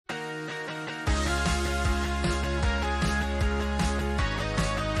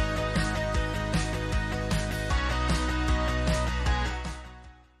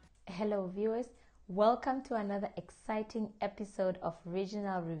fellow viewers. Welcome to another exciting episode of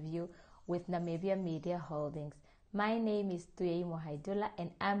Regional Review with Namibia Media Holdings. My name is Tuyeimo Haidula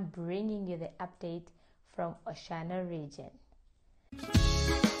and I'm bringing you the update from Oshana region.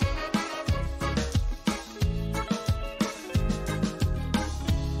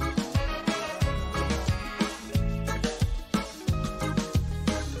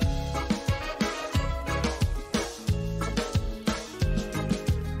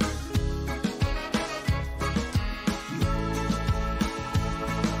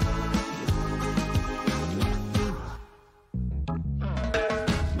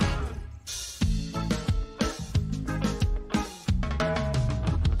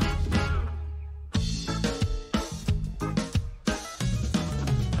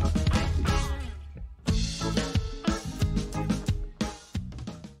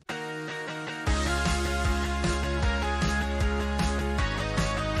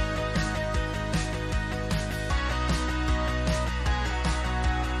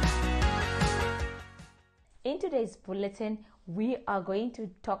 In today's bulletin, we are going to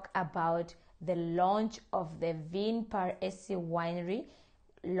talk about the launch of the Vin Par SC Winery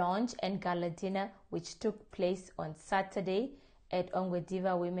launch and gala dinner, which took place on Saturday at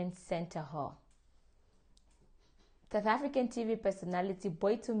Ongwediva Women's Center Hall. South African TV personality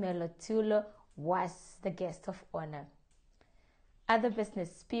Boitumelo Tulo was the guest of honor. Other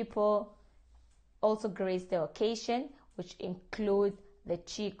business people also graced the occasion, which include the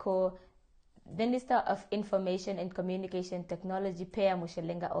Chico Minister of Information and Communication Technology, Pea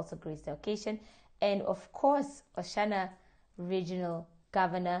Mushelenga, also graced the occasion, and of course, Oshana Regional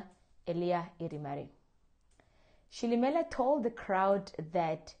Governor Elia Irimari. Shilimela told the crowd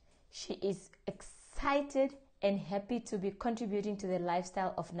that she is excited and happy to be contributing to the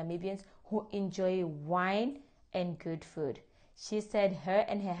lifestyle of Namibians who enjoy wine and good food. She said her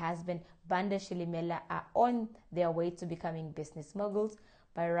and her husband, Banda Shilimela, are on their way to becoming business moguls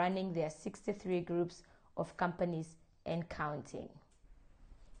by running their 63 groups of companies and counting.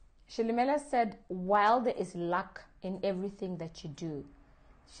 Shilimela said, while there is luck in everything that you do,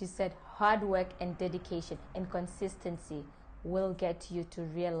 she said hard work and dedication and consistency will get you to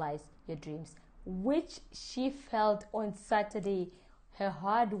realize your dreams, which she felt on Saturday. Her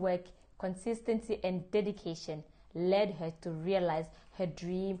hard work, consistency and dedication led her to realize her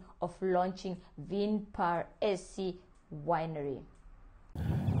dream of launching Vin Par SC Winery.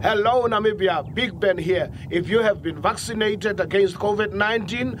 Hello Namibia, Big Ben here. If you have been vaccinated against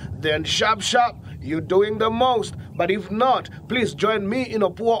COVID-19, then sharp, you're doing the most. But if not, please join me in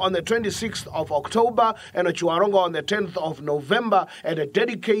Opuo on the 26th of October and at Chuarongo on the 10th of November at a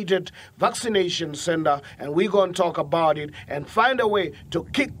dedicated vaccination center, and we're going to talk about it and find a way to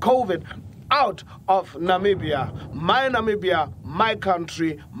kick COVID out of Namibia. Namibia, my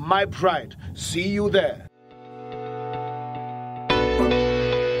country, my pride. See you there.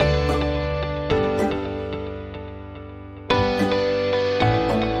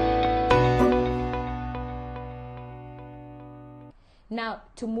 Now,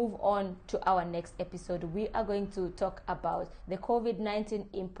 to move on to our next episode, we are going to talk about the COVID-19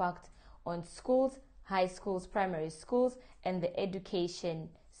 impact on schools, high schools, primary schools, and the education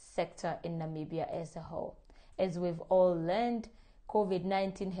sector in Namibia as a whole. As we've all learned,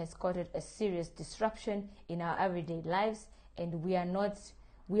 COVID-19 has caused a serious disruption in our everyday lives, and we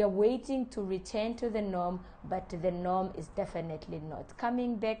are waiting to return to the norm, but the norm is definitely not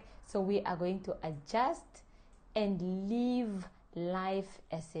coming back. So we are going to adjust and live life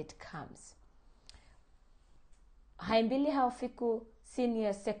as it comes. Haimbili Haufiku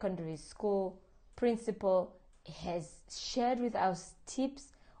Senior Secondary School principal has shared with us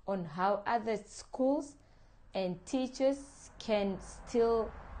tips on how other schools and teachers can still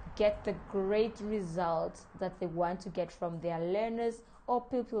get the great results that they want to get from their learners or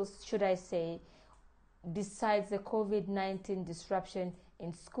pupils, should I say, besides the COVID-19 disruption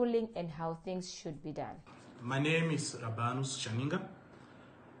in schooling and how things should be done. My name is Rabanus Chaninga,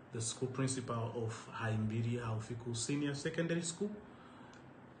 the school principal of Haimbili Haufiku Senior Secondary School.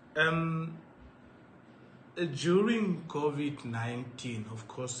 During COVID-19, of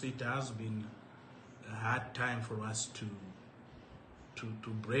course, it has been a hard time for us to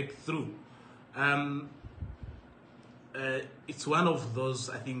break through. It's one of those,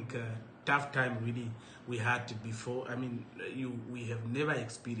 I think, tough time really we had before. I mean, we have never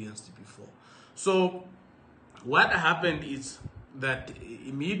experienced it before. So what happened is that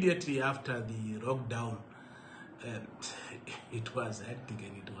immediately after the lockdown, it was hectic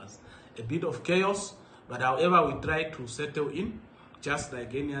and it was a bit of chaos. But however, we tried to settle in, just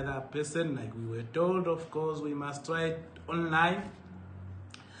like any other person. Like we were told, of course, we must try it online.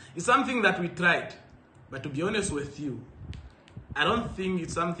 It's something that we tried, but to be honest with you, I don't think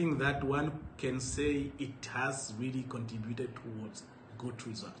it's something that one can say it has really contributed towards good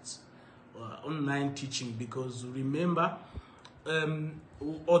results. Online teaching, because remember,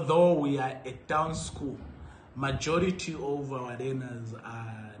 although we are a town school, majority of our learners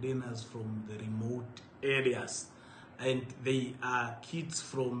are learners from the remote areas, and they are kids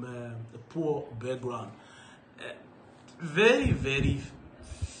from a poor background. Very, very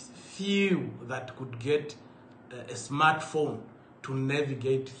few that could get a smartphone to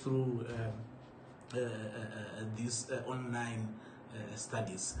navigate through these online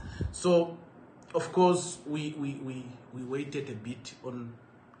studies. So, of course, we waited a bit on,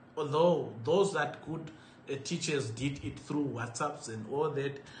 although those that could, teachers did it through WhatsApps and all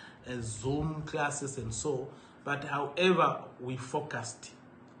that, Zoom classes and so, but however, we focused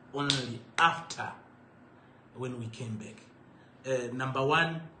only after when we came back. Number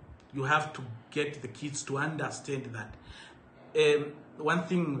one, you have to get the kids to understand that one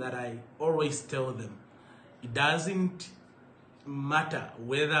thing that I always tell them, it doesn't matter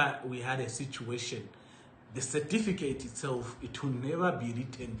whether we had a situation, the certificate itself, it will never be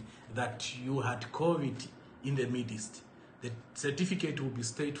written that you had COVID in the Middle East. The certificate will be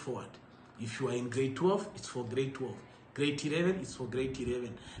straightforward. If you are in grade 12, it's for grade 12. Grade 11 is for grade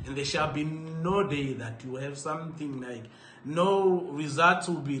 11. And there shall be no day that you have something like no results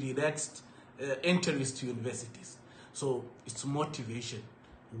will be relaxed entries to universities. So it's motivation.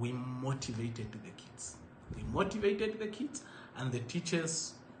 We motivated the kids. We motivated the kids, and the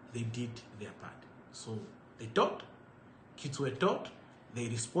teachers, they did their part. So they taught, kids were taught, they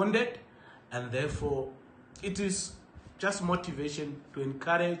responded, and therefore it is just motivation to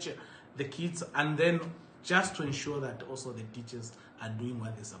encourage the kids, and then just to ensure that also the teachers are doing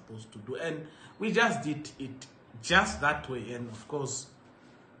what they're supposed to do. And we just did it just that way, and of course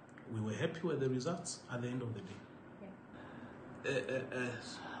we were happy with the results at the end of the day.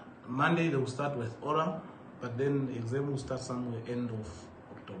 Monday they will start with oral, but then the exam will start somewhere end of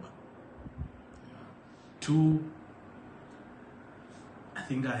October. I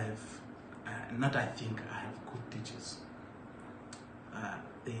think I have, I have good teachers.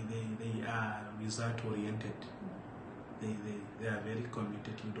 They are result oriented. They are very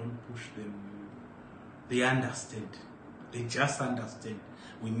committed. You don't push them. They understand. They just understand.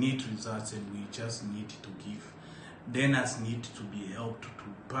 We need results, and we just need to give. Learners need to be helped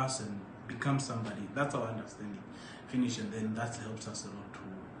to pass and become somebody. That's our understanding. Finish, and then that helps us a lot to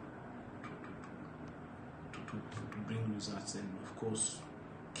bring results. And of course,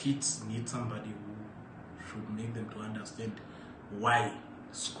 kids need somebody who should make them to understand why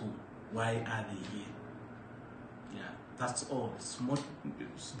school, why are they here. Yeah, that's all. It's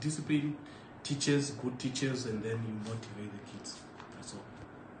discipline, teachers, good teachers, and then you motivate the kids. That's all.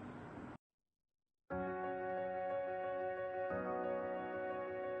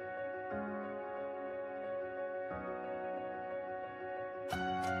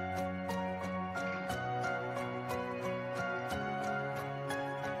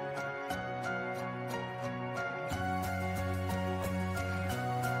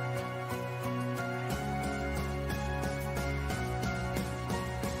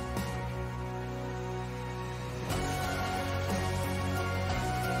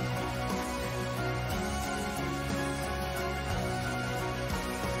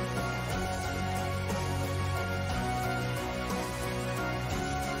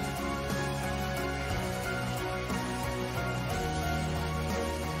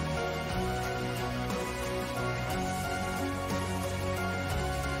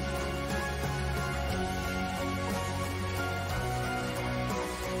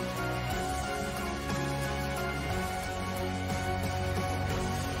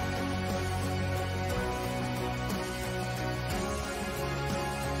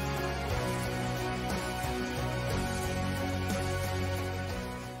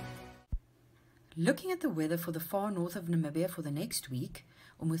 Looking at the weather for the far north of Namibia for the next week,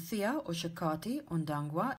 Umuthia, Oshakati, Ondangwa,